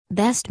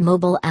Best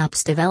mobile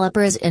apps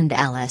developers in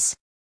Dallas.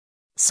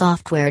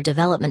 Software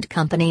development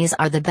companies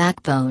are the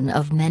backbone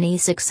of many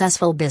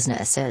successful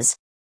businesses.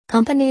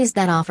 Companies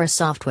that offer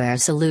software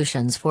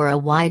solutions for a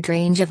wide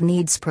range of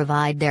needs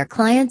provide their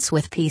clients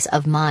with peace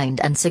of mind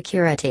and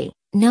security,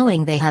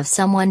 knowing they have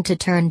someone to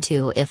turn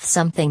to if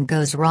something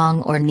goes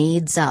wrong or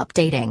needs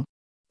updating.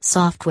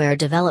 Software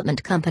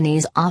development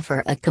companies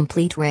offer a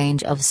complete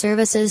range of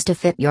services to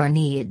fit your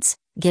needs,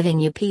 giving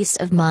you peace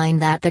of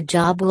mind that the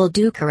job will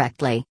do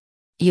correctly.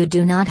 You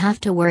do not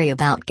have to worry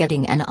about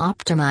getting an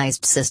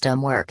optimized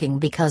system working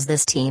because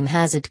this team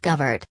has it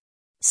covered.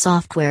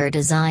 Software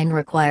design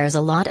requires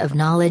a lot of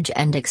knowledge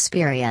and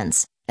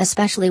experience,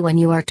 especially when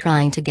you are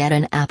trying to get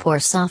an app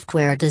or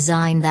software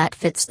design that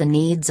fits the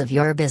needs of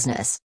your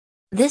business.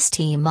 This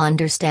team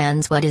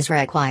understands what is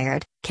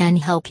required, can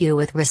help you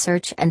with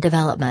research and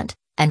development,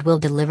 and will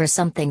deliver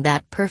something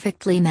that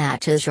perfectly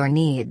matches your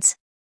needs.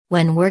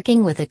 When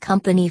working with a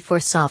company for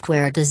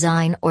software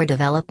design or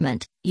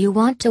development, you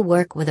want to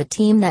work with a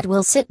team that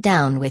will sit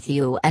down with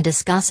you and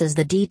discusses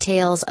the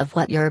details of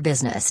what your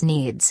business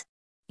needs.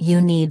 You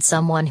need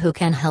someone who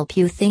can help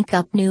you think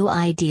up new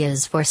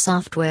ideas for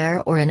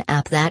software or an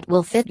app that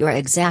will fit your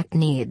exact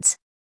needs.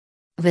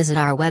 Visit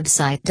our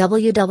website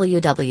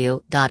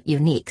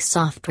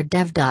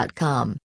www.uniquesoftwaredev.com.